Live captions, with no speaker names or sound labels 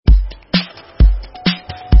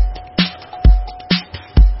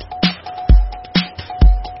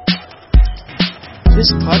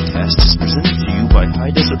This podcast is presented to you by High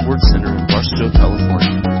Desert Word Center in Barstow,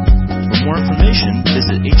 California. For more information,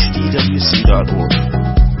 visit hdwc.org.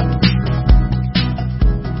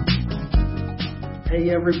 Hey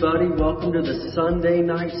everybody, welcome to the Sunday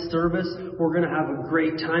night service. We're going to have a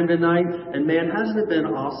great time tonight. And man, hasn't it been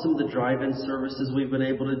awesome, the drive-in services we've been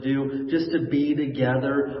able to do, just to be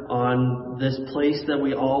together on this place that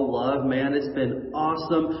we all love. Man, it's been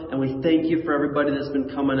awesome. And we thank you for everybody that's been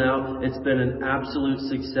coming out. It's been an absolute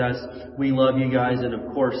success. We love you guys. And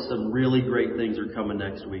of course, some really great things are coming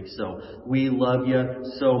next week. So we love you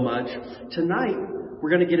so much. Tonight, we're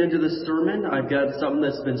going to get into the sermon. I've got something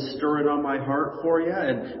that's been stirring on my heart for you,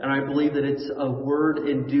 and I believe that it's a word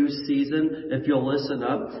in due season if you'll listen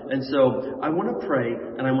up. And so I want to pray,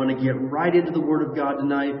 and I want to get right into the Word of God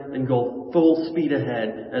tonight and go full speed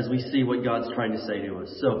ahead as we see what God's trying to say to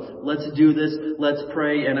us. So let's do this. Let's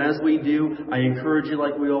pray. And as we do, I encourage you,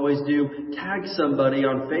 like we always do, tag somebody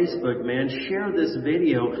on Facebook, man. Share this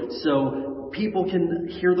video so people can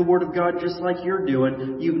hear the Word of God just like you're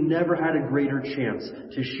doing. You've never had a greater chance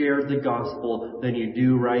to share the gospel than you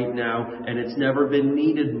do right now, and it's never been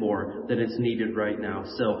needed more than it's needed right now.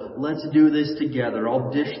 So let's do this together.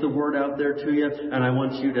 I'll dish the Word out there to you, and I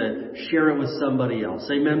want you to share it with somebody else.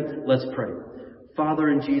 Amen? Let's pray. Father,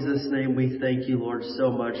 in Jesus' name, we thank you, Lord,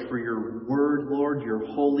 so much for your word, Lord, your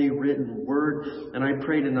holy written word. And I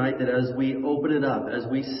pray tonight that as we open it up, as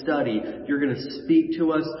we study, you're going to speak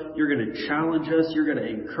to us, you're going to challenge us, you're going to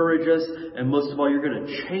encourage us, and most of all, you're going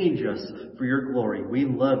to change us for your glory. We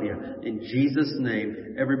love you. In Jesus'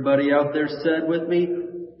 name, everybody out there said with me,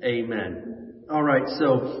 amen. All right,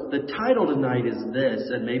 so the title tonight is this,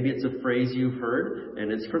 and maybe it's a phrase you've heard,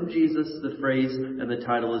 and it's from Jesus, the phrase, and the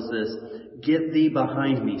title is this: Get thee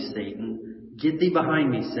behind me, Satan. Get thee behind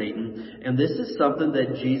me, Satan. And this is something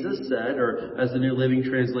that Jesus said, or as the New Living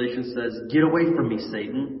Translation says, get away from me,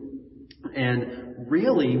 Satan. And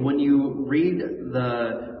really, when you read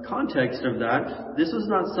the context of that, this was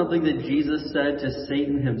not something that Jesus said to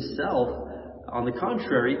Satan himself. On the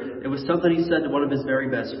contrary, it was something he said to one of his very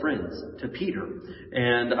best friends, to Peter.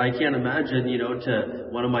 And I can't imagine, to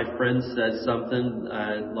one of my friends said something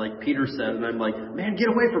like Peter said, and I'm like, man, get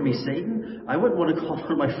away from me, Satan. I wouldn't want to call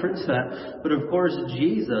one of my friends that. But of course,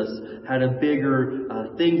 Jesus had a bigger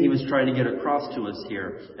thing he was trying to get across to us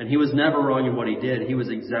here. And he was never wrong in what he did. He was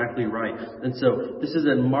exactly right. And so this is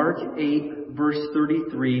in Mark 8, verse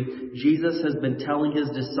 33. Jesus has been telling his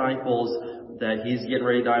disciples that he's getting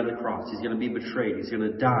ready to die on the cross. He's going to be betrayed. He's going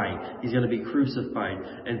to die. He's going to be crucified.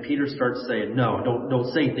 And Peter starts saying, no,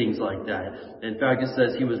 don't say things like that. In fact, it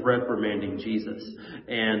says he was reprimanding Jesus.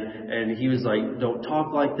 And he was like, don't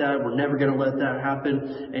talk like that. We're never going to let that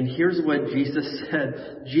happen. And here's what Jesus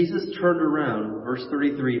said. Jesus turned around, verse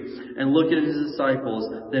 33, and looked at his disciples,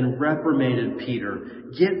 then reprimanded Peter.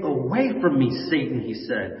 Get away from me, Satan, he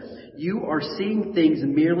said. You are seeing things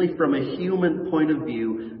merely from a human point of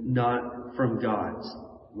view, not from God's.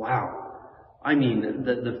 Wow. I mean,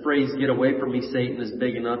 the phrase, get away from me, Satan, is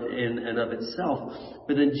big enough in and of itself.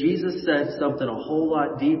 But then Jesus said something a whole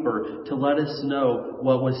lot deeper to let us know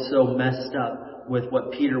what was so messed up with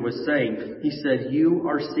what Peter was saying. He said, you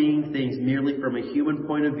are seeing things merely from a human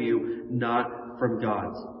point of view, not from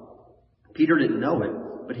God's. Peter didn't know it,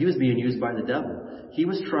 but he was being used by the devil. He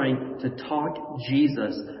was trying to talk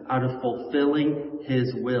Jesus out of fulfilling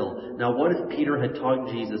his will. Now, what if Peter had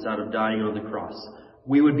talked Jesus out of dying on the cross?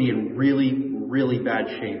 We would be in really, really bad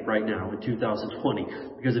shape right now in 2020.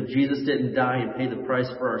 Because if Jesus didn't die and pay the price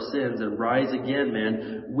for our sins and rise again,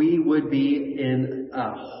 man, we would be in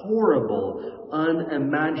a horrible,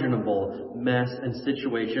 unimaginable mess and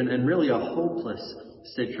situation, and really a hopeless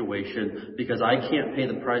situation, because I can't pay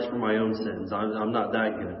the price for my own sins. I'm not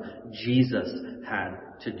that good. Jesus had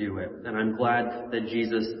to do it. And I'm glad that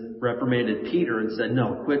Jesus reprimanded Peter and said,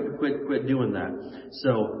 no, quit doing that.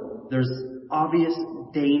 So there's obvious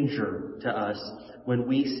danger to us when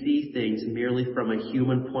we see things merely from a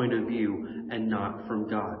human point of view and not from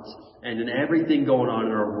God's. And in everything going on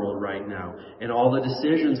in our world right now, and all the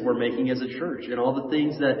decisions we're making as a church, and all the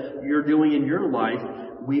things that you're doing in your life,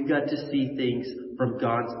 we've got to see things from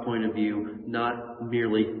God's point of view, not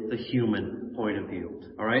merely the human point of view.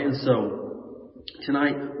 All right? And so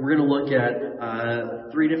tonight we're going to look at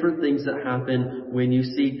three different things that happen when you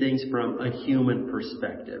see things from a human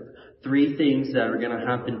perspective. Three things that are going to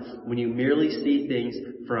happen when you merely see things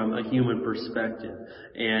from a human perspective.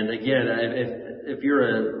 And again, if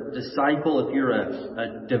you're a disciple, if you're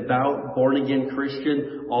a devout, born-again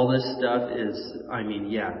Christian, all this stuff is,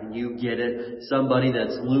 you get it. Somebody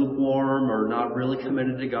that's lukewarm or not really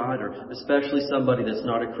committed to God, or especially somebody that's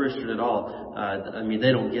not a Christian at all,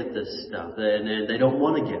 they don't get this stuff, and they don't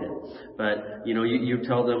want to get it. But, you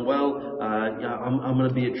tell them, I'm going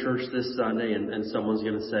to be at church this Sunday, and someone's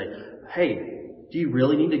going to say, hey, do you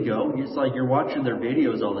really need to go? It's like you're watching their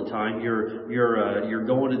videos all the time. You're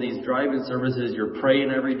going to these drive-in services. You're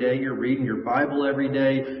praying every day. You're reading your Bible every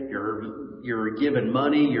day. You're giving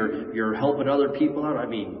money. You're helping other people out.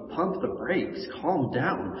 Pump the brakes. Calm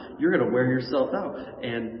down. You're going to wear yourself out.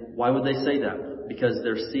 And why would they say that? Because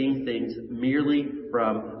they're seeing things merely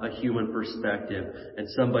from a human perspective. And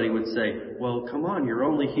somebody would say, well, come on, you're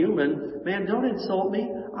only human. Man, don't insult me.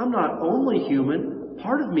 I'm not only human.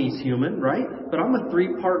 Part of me is human, right? But I'm a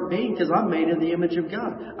three-part being because I'm made in the image of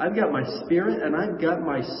God. I've got my spirit and I've got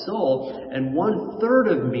my soul. And 1/3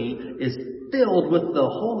 of me is filled with the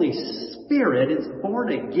Holy Spirit. It's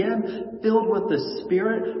born again, filled with the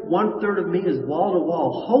Spirit. 1/3 of me is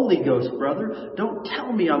wall-to-wall Holy Ghost, brother. Don't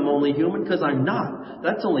tell me I'm only human, because I'm not.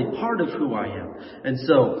 That's only part of who I am. And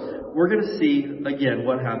so we're going to see, again,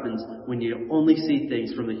 what happens when you only see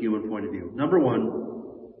things from the human point of view. Number one,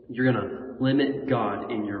 you're going to limit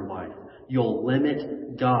God in your life. You'll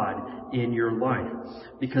limit God in your life.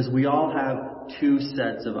 Because we all have two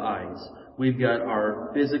sets of eyes. We've got our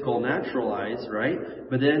physical, natural eyes, right?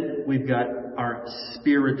 But then we've got our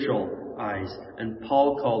spiritual eyes. And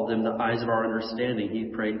Paul called them the eyes of our understanding. He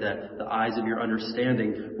prayed that the eyes of your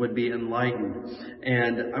understanding would be enlightened.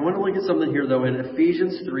 And I want to look at something here, though, in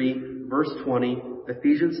Ephesians 3, verse 20.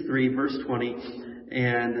 Ephesians 3, verse 20.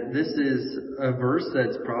 And this is a verse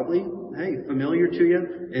that's probably, familiar to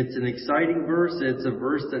you. It's an exciting verse. It's a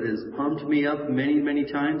verse that has pumped me up many, many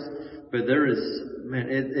times. But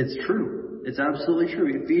it's true. It's absolutely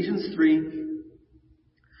true. Ephesians 3,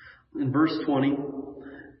 in verse 20,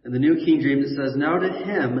 in the New King James, it says, now to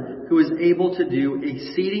him who is able to do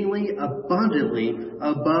exceedingly abundantly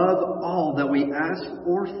above all that we ask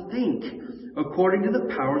or think, according to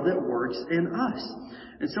the power that works in us.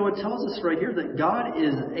 And so it tells us right here that God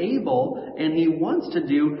is able and He wants to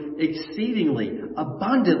do exceedingly,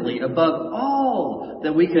 abundantly, above all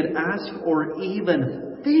that we could ask or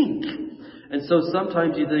even think. And so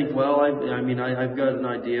sometimes you think, I've got an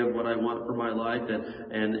idea of what I want for my life,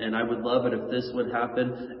 and I would love it if this would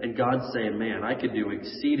happen. And God's saying, man, I could do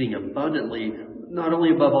exceeding abundantly, not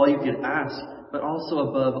only above all you could ask, but also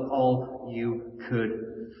above all you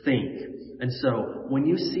could think. And so when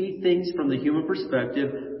you see things from the human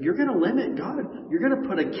perspective, you're going to limit God. You're going to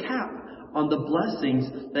put a cap on the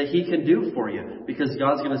blessings that He can do for you. Because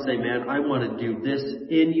God's going to say, man, I want to do this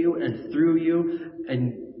in you and through you.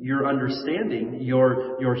 And your understanding,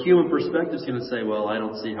 your human perspective is going to say, well, I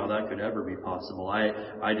don't see how that could ever be possible.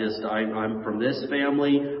 I'm from this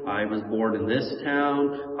family. I was born in this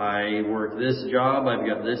town. I work this job. I've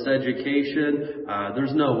got this education.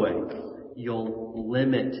 There's no way. You'll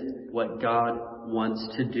limit what God wants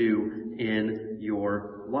to do in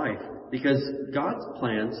your life. Because God's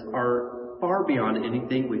plans are far beyond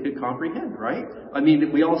anything we could comprehend, right?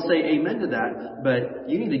 We all say amen to that, but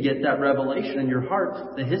you need to get that revelation in your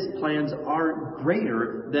heart that His plans are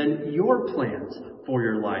greater than your plans for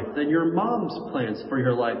your life, than your mom's plans for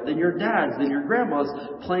your life, than your dad's, than your grandma's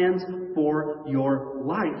plans for your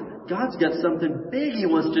life. God's got something big He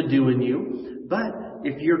wants to do in you, but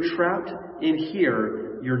if you're trapped in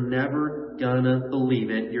here, you're never gonna believe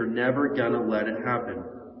it. You're never gonna let it happen.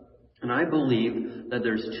 And I believe that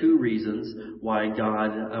there's two reasons why God,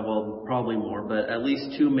 probably more, but at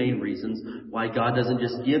least two main reasons why God doesn't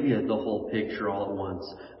just give you the whole picture all at once.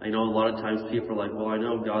 I know a lot of times people are like, well, I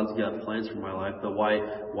know God's got plans for my life, but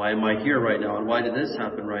why am I here right now? And why did this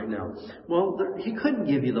happen right now? Well, He couldn't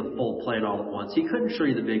give you the full plan all at once. He couldn't show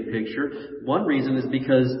you the big picture. One reason is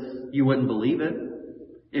because you wouldn't believe it.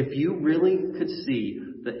 If you really could see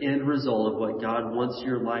the end result of what God wants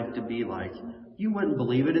your life to be like, you wouldn't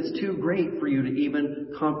believe it. It's too great for you to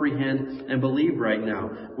even comprehend and believe right now.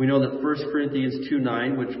 We know that 1 Corinthians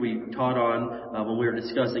 2:9, which we taught on when we were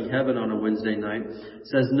discussing heaven on a Wednesday night,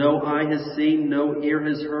 says, no eye has seen, no ear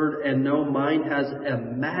has heard, and no mind has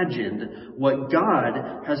imagined what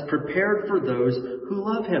God has prepared for those who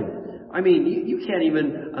love Him. I mean, you can't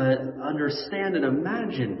even understand and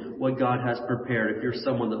imagine what God has prepared if you're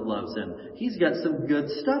someone that loves Him. He's got some good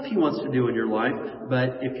stuff He wants to do in your life,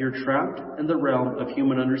 but if you're trapped in the realm of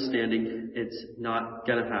human understanding, it's not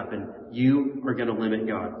going to happen. You are going to limit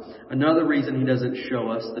God. Another reason He doesn't show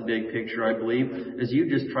us the big picture, I believe, is you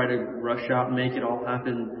just try to rush out and make it all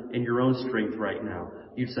happen in your own strength right now.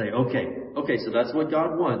 You'd say, okay, so that's what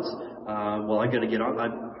God wants. Well, I got to get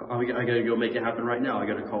on. I got to go make it happen right now. I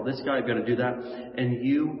got to call this guy. I got to do that. And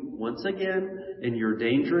you, once again, in your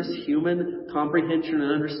dangerous human comprehension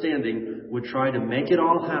and understanding, would try to make it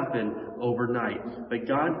all happen overnight. But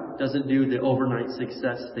God doesn't do the overnight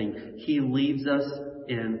success thing. He leads us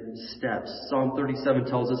in steps. Psalm 37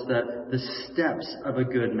 tells us that the steps of a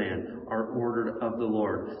good man are ordered of the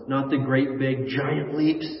Lord. Not the great big giant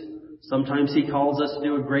leaps. Sometimes He calls us to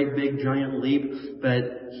do a great big giant leap, but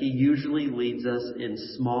He usually leads us in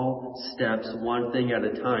small steps, one thing at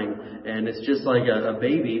a time. And it's just like a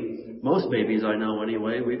baby. Most babies I know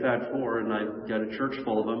anyway. We've had 4 and I've got a church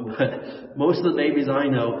full of them. But most of the babies I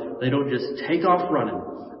know, they don't just take off running.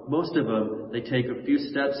 Most of them, they take a few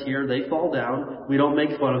steps here, they fall down. We don't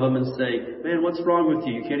make fun of them and say, man, what's wrong with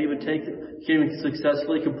you? You can't even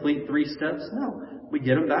successfully complete 3 steps? No. We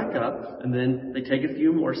get them back up, and then they take a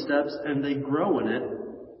few more steps, and they grow in it.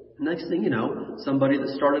 Next thing you know, somebody that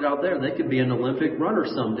started out there, they could be an Olympic runner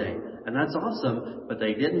someday. And that's awesome, but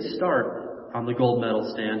they didn't start on the gold medal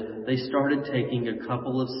stand. They started taking a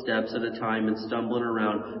couple of steps at a time and stumbling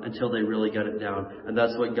around until they really got it down. And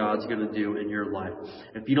that's what God's going to do in your life.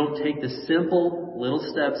 If you don't take the simple little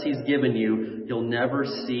steps He's given you, you'll never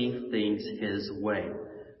see things His way.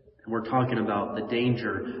 And we're talking about the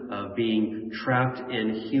danger of being trapped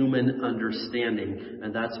in human understanding.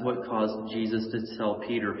 And that's what caused Jesus to tell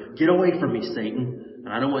Peter, get away from me, Satan. And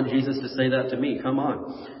I don't want Jesus to say that to me. Come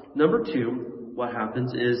on. Number 2, what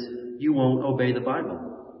happens is you won't obey the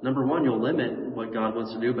Bible. Number 1, you'll limit what God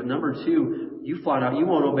wants to do. But number 2, you flat out, you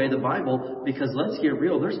won't obey the Bible because let's get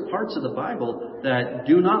real. There's parts of the Bible that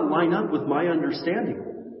do not line up with my understanding.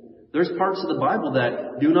 There's parts of the Bible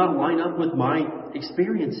that do not line up with my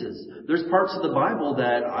experiences. There's parts of the Bible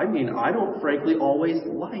that, I don't frankly always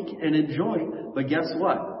like and enjoy. But guess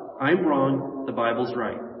what? I'm wrong. The Bible's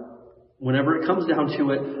right. Whenever it comes down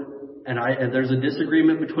to it, and there's a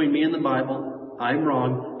disagreement between me and the Bible, I'm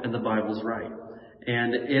wrong and the Bible's right.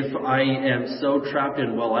 And if I am so trapped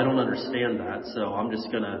in, I don't understand that, so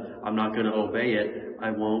I'm not gonna obey it,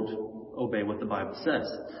 I won't obey what the Bible says.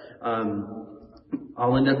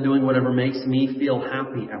 I'll end up doing whatever makes me feel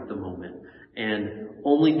happy at the moment. And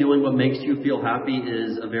only doing what makes you feel happy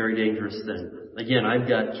is a very dangerous thing. Again, I've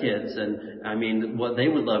got kids, and what they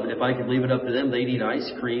would love, if I could leave it up to them, they'd eat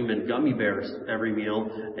ice cream and gummy bears every meal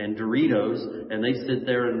and Doritos, and they sit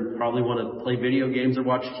there and probably want to play video games or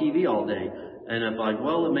watch TV all day. And if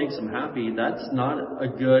it makes them happy, that's not a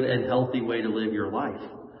good and healthy way to live your life.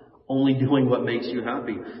 Only doing what makes you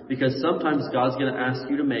happy. Because sometimes God's going to ask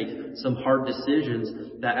you to make some hard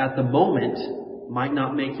decisions that at the moment might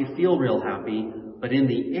not make you feel real happy, but in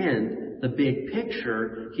the end, the big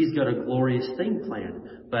picture, He's got a glorious thing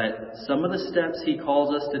planned. But some of the steps He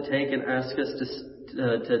calls us to take and asks us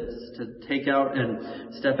to take out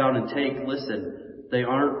and step out and take, listen, they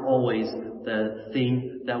aren't always the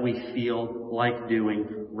thing that we feel like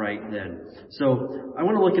doing right then. So I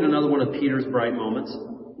want to look at another one of Peter's bright moments.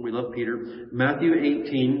 We love Peter. Matthew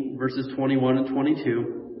 18, verses 21 and 22.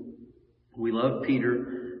 We love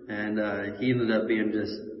Peter, and he ended up being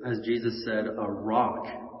just, as Jesus said, a rock,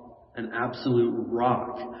 an absolute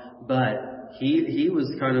rock. But he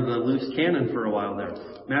was kind of a loose cannon for a while there.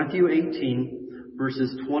 Matthew 18,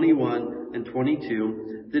 verses 21 and 22.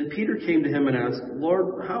 Then Peter came to Him and asked,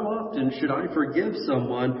 Lord, how often should I forgive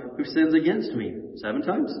someone who sins against me? 7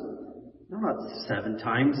 times? No, not 7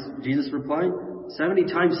 times, Jesus replied. 70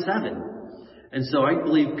 times 7. And so I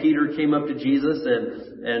believe Peter came up to Jesus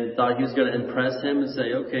and thought he was going to impress Him and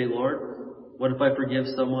say, okay, Lord, what if I forgive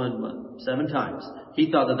someone 7 times?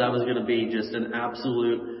 He thought that was going to be just an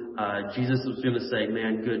absolute, Jesus was going to say,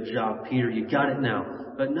 man, good job, Peter, you got it now.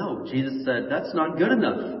 But no, Jesus said, that's not good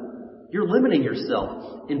enough. You're limiting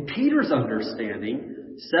yourself. In Peter's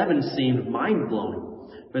understanding, 7 seemed mind-blowing.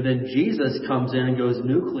 But then Jesus comes in and goes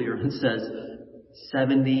nuclear and says,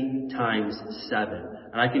 70 times 7.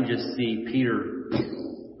 And I can just see Peter,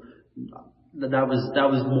 that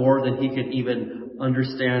was more than he could even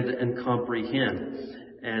understand and comprehend.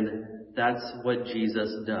 And that's what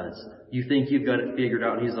Jesus does. You think you've got it figured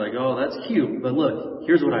out, and He's like, oh, that's cute, but look,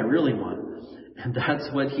 here's what I really want. And that's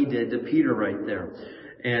what He did to Peter right there.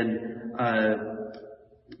 And,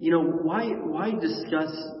 why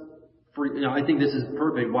discuss I think this is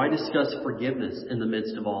perfect. Why discuss forgiveness in the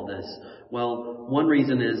midst of all this? Well, one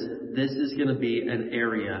reason is this is going to be an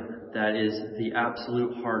area that is the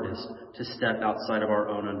absolute hardest to step outside of our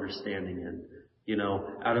own understanding in.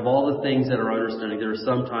 Out of all the things that are understanding, there are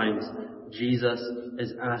sometimes Jesus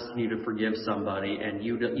is asking you to forgive somebody and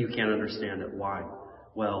you can't understand it. Why?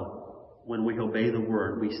 Well, when we obey the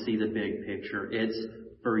Word, we see the big picture. It's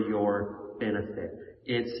for your benefit.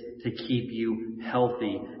 It's to keep you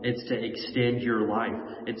healthy. It's to extend your life.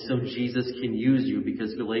 It's so Jesus can use you,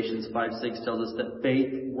 because Galatians 5:6 tells us that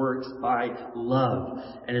faith works by love.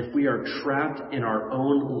 And if we are trapped in our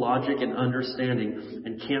own logic and understanding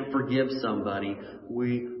and can't forgive somebody,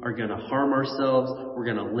 we are going to harm ourselves. We're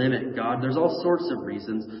going to limit God. There's all sorts of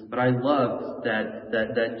reasons, but I love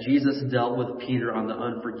that Jesus dealt with Peter on the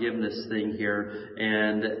unforgiveness thing here,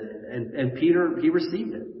 and Peter, he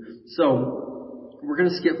received it. So we're going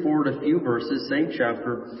to skip forward a few verses, same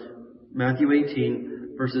chapter, Matthew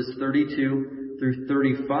 18, verses 32 through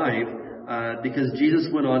 35, because Jesus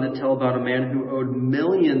went on to tell about a man who owed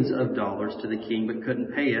millions of dollars to the king but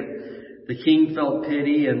couldn't pay it. The king felt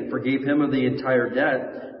pity and forgave him of the entire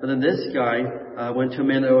debt. But then this guy went to a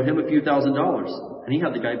man that owed him a few $1,000s, and he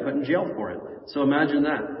had the guy put in jail for it. So imagine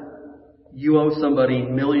that. You owe somebody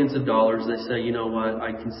millions of dollars. They say, you know what,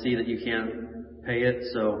 I can see that you can't pay it,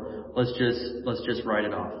 so let's just write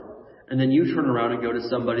it off. And then you turn around and go to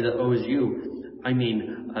somebody that owes you,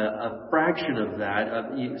 a fraction of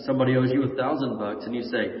that. Somebody owes you $1,000 and you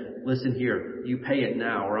say, listen here, you pay it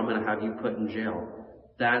now or I'm going to have you put in jail.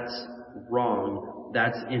 That's wrong.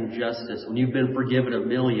 That's injustice. When you've been forgiven of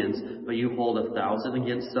millions, but you hold 1,000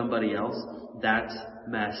 against somebody else, that's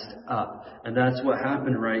messed up. And that's what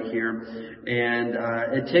happened right here. And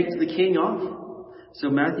it takes the king off. So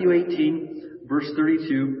Matthew 18, verse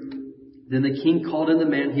 32, then the king called in the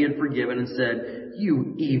man he had forgiven and said,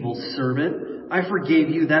 you evil servant, I forgave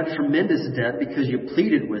you that tremendous debt because you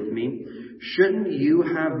pleaded with me. Shouldn't you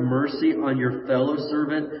have mercy on your fellow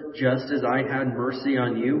servant just as I had mercy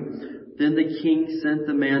on you? Then the king sent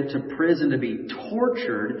the man to prison to be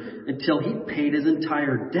tortured until he paid his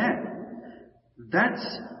entire debt. That's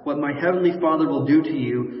what my heavenly Father will do to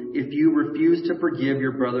you if you refuse to forgive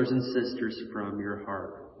your brothers and sisters from your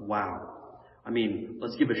heart. Wow.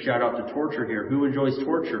 Let's give a shout out to torture here. Who enjoys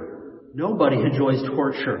torture? Nobody enjoys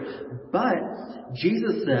torture. But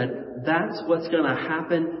Jesus said that's what's going to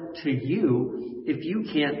happen to you if you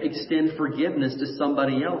can't extend forgiveness to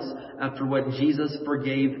somebody else after what Jesus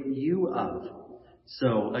forgave you of.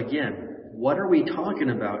 So again, what are we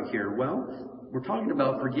talking about here? Well, we're talking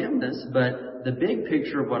about forgiveness, but the big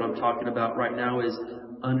picture of what I'm talking about right now is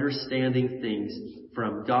understanding things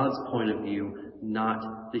from God's point of view,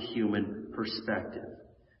 not the human perspective.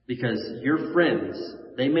 Because your friends,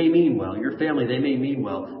 they may mean well, your family, they may mean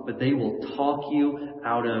well, but they will talk you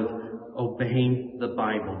out of obeying the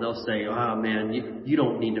Bible. They'll say, oh man, you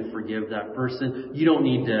don't need to forgive that person. You don't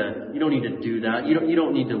need to do that. You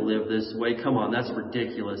don't need to live this way. Come on, that's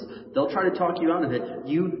ridiculous. They'll try to talk you out of it.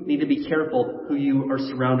 You need to be careful who you are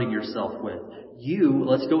surrounding yourself with. You,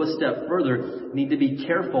 let's go a step further, need to be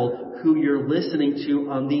careful who you're listening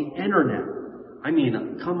to on the internet.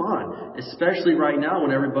 Come on. Especially right now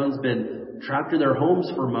when everyone's been trapped in their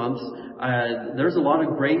homes for months. There's a lot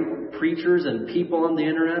of great preachers and people on the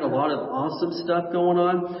internet, a lot of awesome stuff going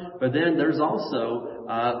on. But then there's also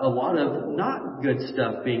a lot of not good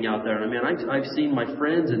stuff being out there. I've seen my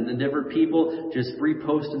friends and different people just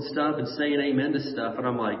reposting stuff and saying amen to stuff. And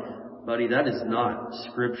I'm like, buddy, that is not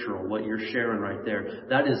scriptural, what you're sharing right there.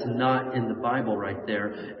 That is not in the Bible right there.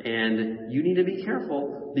 And you need to be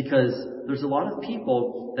careful because there's a lot of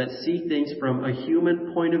people that see things from a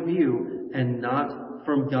human point of view and not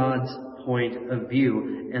from God's point of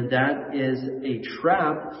view. And that is a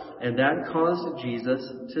trap. And that caused Jesus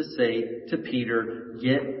to say to Peter,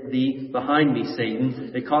 get thee behind me,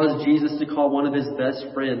 Satan. It caused Jesus to call one of his best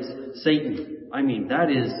friends Satan. That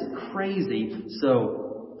is crazy.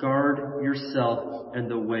 So guard yourself and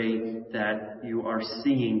the way that you are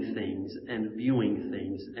seeing things and viewing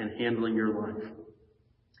things and handling your life.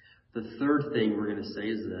 The third thing we're going to say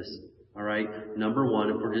is this. All right. Number one,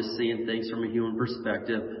 if we're just seeing things from a human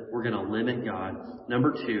perspective, we're going to limit God.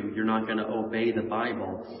 Number two, you're not going to obey the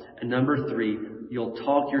Bible. And number three, you'll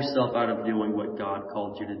talk yourself out of doing what God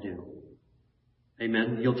called you to do.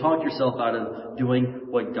 Amen. You'll talk yourself out of doing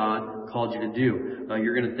what God called you to do.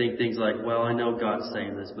 You're going to think things like, well, I know God's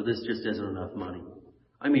saying this, but this just isn't enough money.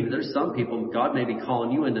 There's some people, God may be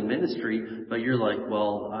calling you into ministry, but you're like,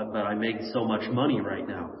 well, but I make so much money right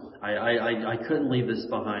now. I couldn't leave this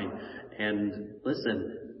behind. And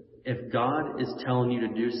listen, if God is telling you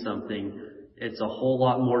to do something, it's a whole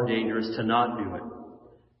lot more dangerous to not do it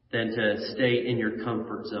than to stay in your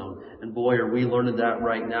comfort zone. And boy, are we learning that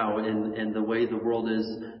right now in the way the world is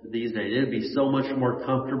these days. It'd be so much more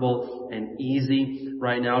comfortable and easy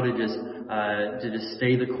right now to just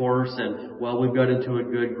stay the course. And well, we've got into a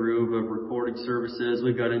good groove of recording services.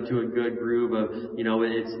 We've got into a good groove of,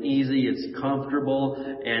 it's easy, it's comfortable,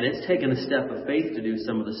 and it's taken a step of faith to do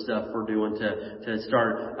some of the stuff we're doing to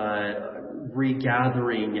start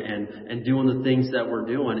regathering and doing the things that we're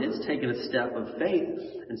doing. It's taken a step of faith.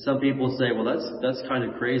 And some people say, well, that's kind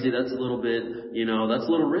of crazy. That's a little bit, that's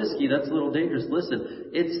a little risky. That's a little dangerous. Listen,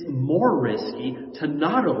 it's more risky to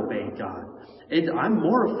not obey God. I'm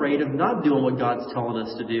more afraid of not doing what God's telling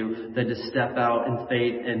us to do than to step out in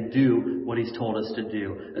faith and do what He's told us to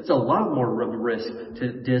do. It's a lot more of a risk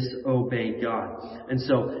to disobey God. And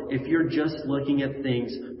so if you're just looking at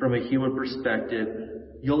things from a human perspective,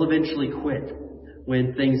 you'll eventually quit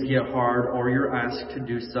when things get hard or you're asked to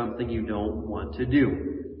do something you don't want to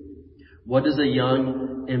do. What does a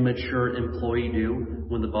young, immature employee do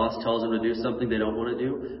when the boss tells them to do something they don't want to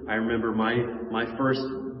do? I remember my first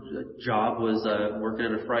job was working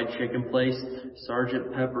at a fried chicken place,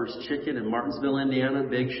 Sergeant Pepper's Chicken in Martinsville, Indiana.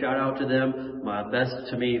 Big shout out to them.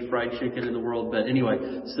 Best to me fried chicken in the world. But anyway,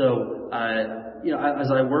 so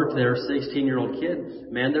as I worked there, 16-year-old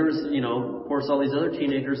kid, man, there was, of course, all these other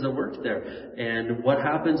teenagers that worked there. And what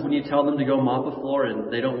happens when you tell them to go mop a floor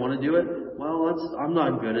and they don't want to do it? Well, I'm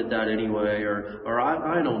not good at that anyway, or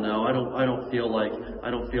I don't know, I don't feel like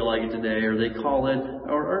it today, or they call in,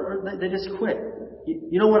 or they just quit.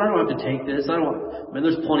 You know what? I don't have to take this.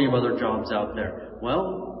 There's plenty of other jobs out there.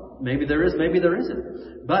 Well, maybe there is, maybe there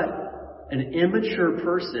isn't. But an immature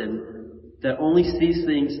person that only sees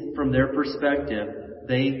things from their perspective,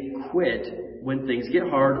 they quit when things get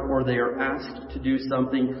hard or they are asked to do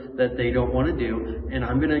something that they don't want to do. And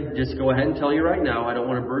I'm going to just go ahead and tell you right now, I don't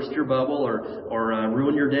want to burst your bubble or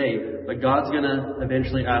ruin your day, but God's going to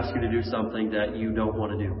eventually ask you to do something that you don't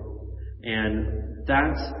want to do. And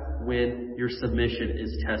that's when your submission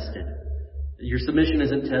is tested. Your submission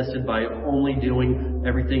isn't tested by only doing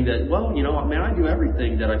everything that, I do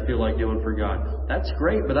everything that I feel like doing for God. That's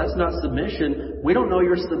great, but that's not submission. We don't know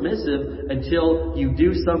you're submissive until you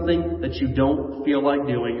do something that you don't feel like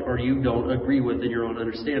doing or you don't agree with in your own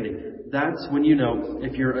understanding. That's when you know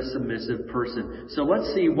if you're a submissive person. So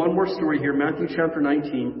let's see one more story here. Matthew chapter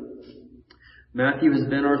 19. Matthew has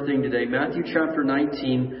been our thing today. Matthew chapter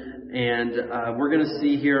 19. And we're going to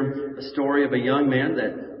see here a story of a young man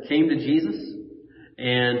that came to Jesus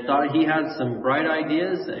and thought he had some bright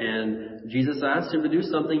ideas, and Jesus asked him to do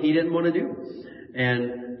something he didn't want to do.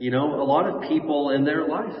 And, a lot of people in their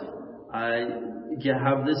life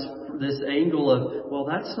have this angle of, well,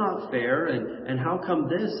 that's not fair, and how come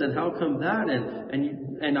this, and how come that,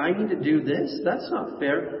 and I need to do this? That's not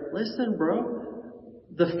fair. Listen, bro,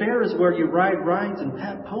 the fair is where you ride rides and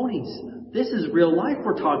pat ponies. This is real life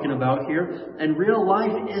we're talking about here, and real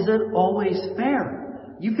life isn't always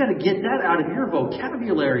fair. You've got to get that out of your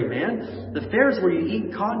vocabulary, man. The fair is where you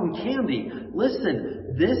eat cotton candy.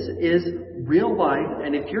 Listen, this is real life,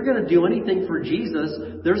 and if you're going to do anything for Jesus,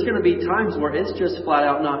 there's going to be times where it's just flat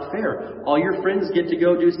out not fair. All your friends get to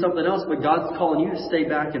go do something else, but God's calling you to stay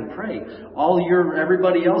back and pray.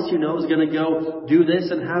 Everybody else you know is going to go do this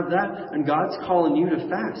and have that, and God's calling you to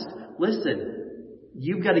fast. Listen.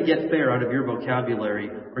 You've got to get fair out of your vocabulary,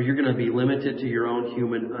 or you're going to be limited to your own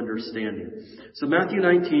human understanding. So Matthew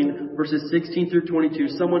 19, verses 16 through 22,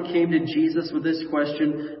 someone came to Jesus with this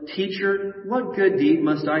question, "Teacher, what good deed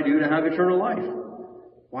must I do to have eternal life?"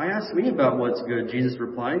 "Why ask me about what's good?" Jesus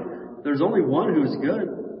replied. "There's only one who's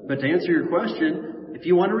good. But to answer your question, if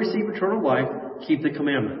you want to receive eternal life, keep the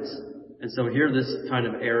commandments." And so here this kind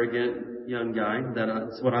of arrogant young guy,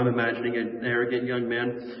 that's what I'm imagining, an arrogant young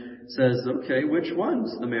man, says, "Okay, which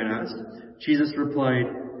ones?" the man asked. Jesus replied,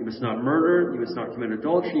 "You must not murder, you must not commit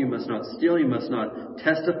adultery, you must not steal, you must not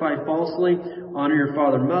testify falsely, honor your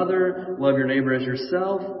father and mother, love your neighbor as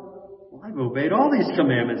yourself." "Well, I've obeyed all these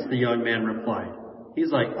commandments," the young man replied.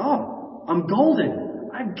 He's like, "Oh, I'm golden.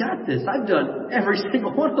 I've got this. I've done every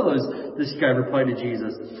single one of those." This guy replied to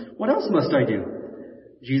Jesus, "What else must I do?"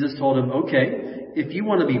 Jesus told him, "Okay, if you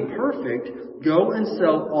want to be perfect, go and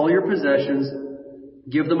sell all your possessions,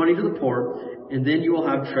 give the money to the poor, and then you will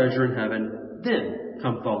have treasure in heaven. Then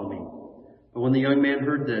come follow me." But when the young man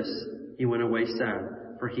heard this, he went away sad,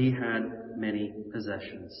 for he had many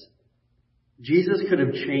possessions. Jesus could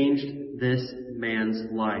have changed this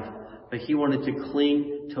man's life, but he wanted to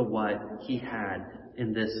cling to what he had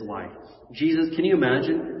in this life. Jesus, can you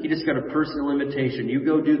imagine? He just got a personal invitation. You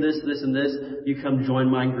go do this, this, and this. You come join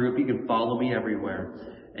my group. You can follow me everywhere.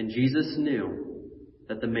 And Jesus knew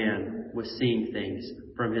that the man was seeing things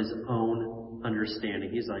from his own understanding.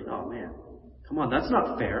 He's like, oh man, come on, that's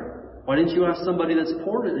not fair. Why didn't you ask somebody that's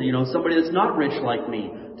poor, somebody that's not rich like me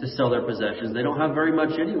to sell their possessions? They don't have very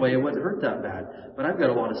much anyway. It wouldn't hurt that bad. But I've got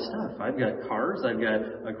a lot of stuff. I've got cars. I've got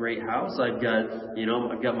a great house. I've got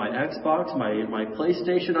my Xbox, my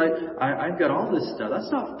PlayStation. I've got all this stuff. That's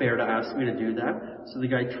not fair to ask me to do that. So the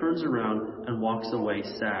guy turns around and walks away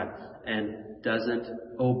sad and doesn't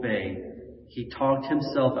obey. He talked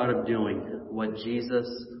himself out of doing what Jesus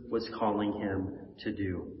was calling him to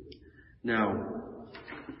do. Now,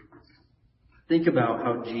 think about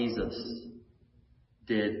how Jesus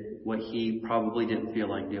did what he probably didn't feel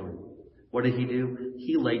like doing. What did he do?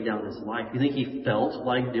 He laid down his life. You think he felt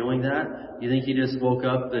like doing that? You think he just woke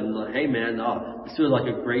up and like, hey man, this was like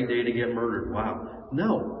a great day to get murdered. Wow.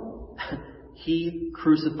 No. He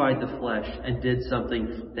crucified the flesh and did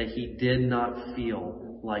something that he did not feel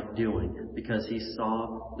like doing because he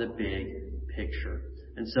saw the big picture.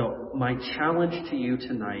 And so my challenge to you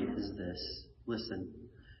tonight is this. Listen,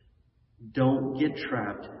 don't get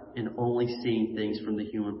trapped in only seeing things from the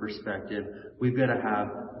human perspective. We've got to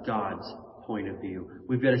have God's point of view.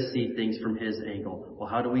 We've got to see things from His angle. Well,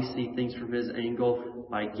 how do we see things from His angle?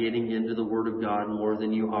 By getting into the Word of God more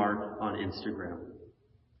than you are on Instagram.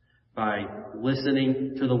 By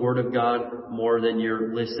listening to the Word of God more than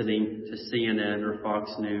you're listening to CNN or Fox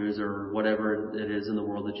News or whatever it is in the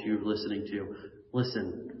world that you're listening to.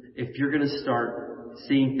 Listen, if you're going to start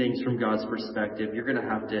seeing things from God's perspective, you're going to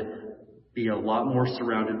have to be a lot more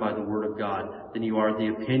surrounded by the Word of God than you are the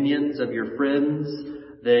opinions of your friends,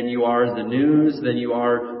 than you are the news, than you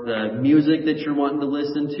are the music that you're wanting to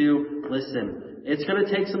listen to. Listen, it's going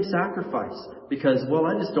to take some sacrifice because,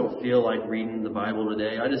 I just don't feel like reading the Bible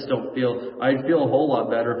today. I'd feel a whole lot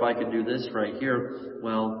better if I could do this right here.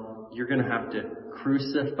 Well, you're going to have to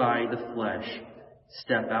crucify the flesh.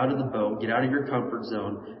 Step out of the boat, get out of your comfort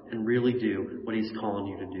zone, and really do what He's calling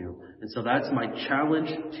you to do. And so that's my challenge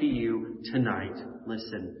to you tonight.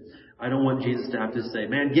 Listen, I don't want Jesus to have to say,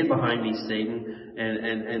 man, get behind me, Satan,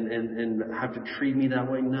 and have to treat me that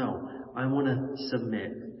way. No, I want to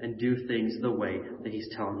submit and do things the way that He's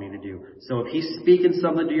telling me to do. So if He's speaking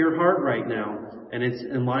something to your heart right now, and it's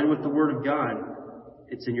in line with the Word of God,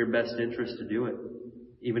 it's in your best interest to do it.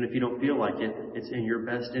 Even if you don't feel like it, it's in your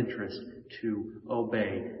best interest to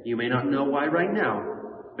obey. You may not know why right now,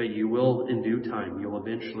 but you will in due time. You'll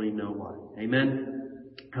eventually know why.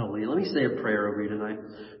 Amen? Hallelujah. Let me say a prayer over you tonight.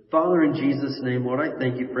 Father, in Jesus' name, Lord, I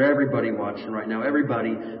thank you for everybody watching right now.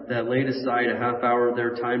 Everybody that laid aside a half hour of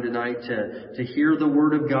their time tonight to hear the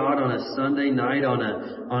Word of God on a Sunday night, on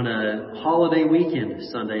a holiday weekend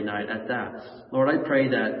Sunday night at that. Lord, I pray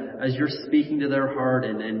that as you're speaking to their heart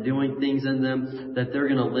and doing things in them, that they're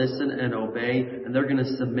going to listen and obey, and they're going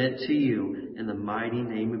to submit to you in the mighty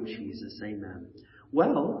name of Jesus. Amen.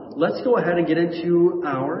 Well, let's go ahead and get into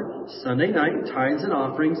our Sunday night tithes and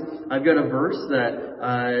offerings. I've got a verse that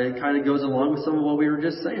kind of goes along with some of what we were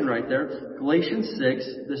just saying right there. Galatians 6,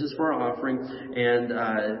 this is for our offering.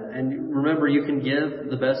 And remember, you can give.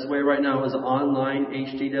 The best way right now is online,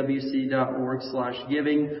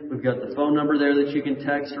 htwc.org/giving. We've got the phone number there that you can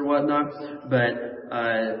text or whatnot.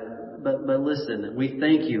 But listen, we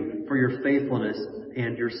thank you for your faithfulness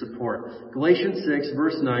and your support. Galatians 6,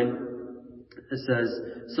 verse 9. It says,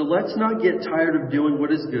 so let's not get tired of doing what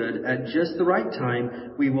is good. At just the right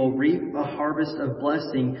time, we will reap a harvest of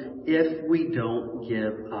blessing if we don't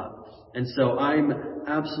give up. And so I'm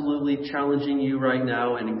absolutely challenging you right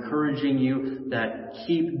now and encouraging you that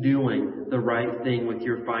keep doing the right thing with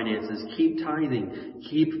your finances. Keep tithing.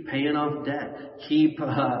 Keep paying off debt. Keep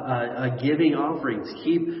giving offerings.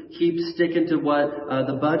 Keep sticking to what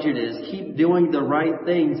the budget is. Keep doing the right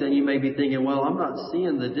things. And you may be thinking, well, I'm not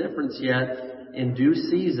seeing the difference yet. In due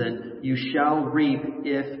season, you shall reap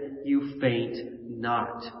if you faint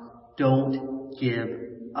not. Don't give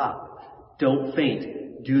up. Don't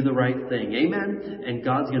faint. Do the right thing. Amen? And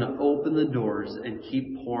God's going to open the doors and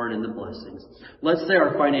keep pouring in the blessings. Let's say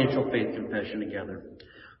our financial faith confession together.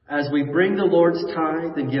 As we bring the Lord's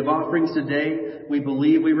tithe and give offerings today, we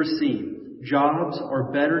believe we receive jobs or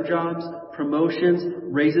better jobs, promotions,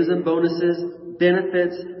 raises and bonuses,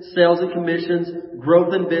 benefits, sales and commissions,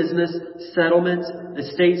 growth in business, settlements,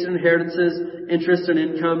 estates and inheritances, interest and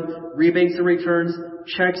income, rebates and returns,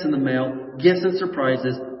 checks in the mail, gifts and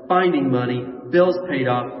surprises, finding money, bills paid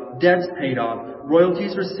off, debts paid off,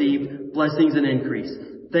 royalties received, blessings and increase.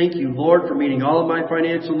 Thank you, Lord, for meeting all of my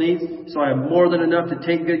financial needs, so I have more than enough to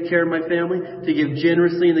take good care of my family, to give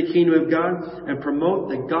generously in the kingdom of God, and promote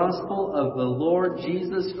the gospel of the Lord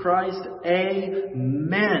Jesus Christ.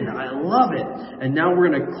 Amen. I love it. And now we're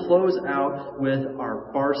going to close out with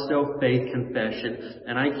our Barstow Faith Confession.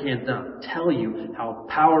 And I can't tell you how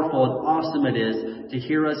powerful and awesome it is to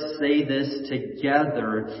hear us say this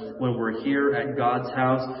together when we're here at God's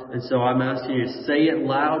house. And so I'm asking you to say it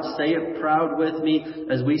loud, say it proud with me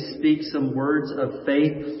as we speak some words of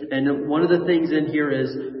faith. And one of the things in here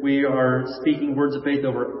is we are speaking words of faith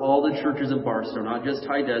over all the churches in Barstow, not just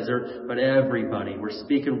High Desert, but everybody. We're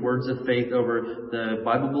speaking words of faith over the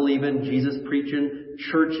Bible-believing, Jesus-preaching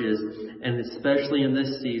churches, and especially in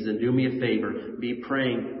this season, do me a favor, be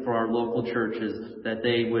praying for our local churches that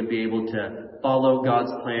they would be able to follow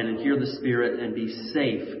God's plan and hear the Spirit and be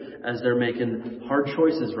safe as they're making hard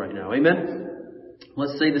choices right now. Amen?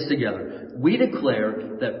 Let's say this together. We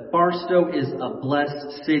declare that Barstow is a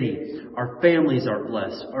blessed city. Our families are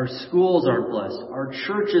blessed. Our schools are blessed. Our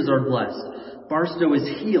churches are blessed. Barstow is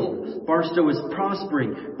healed. Barstow is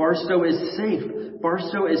prospering. Barstow is safe.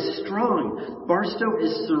 Barstow is strong. Barstow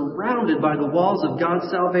is surrounded by the walls of God's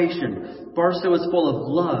salvation. Barstow is full of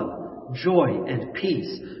love, joy, and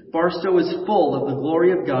peace. Barstow is full of the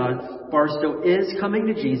glory of God. Barstow is coming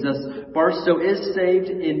to Jesus. Barstow is saved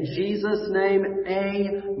in Jesus' name.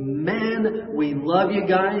 Amen. We love you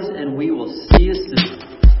guys, and we will see you soon.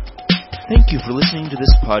 Thank you for listening to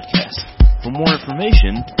this podcast. For more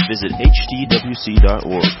information, visit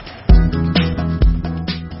hdwc.org.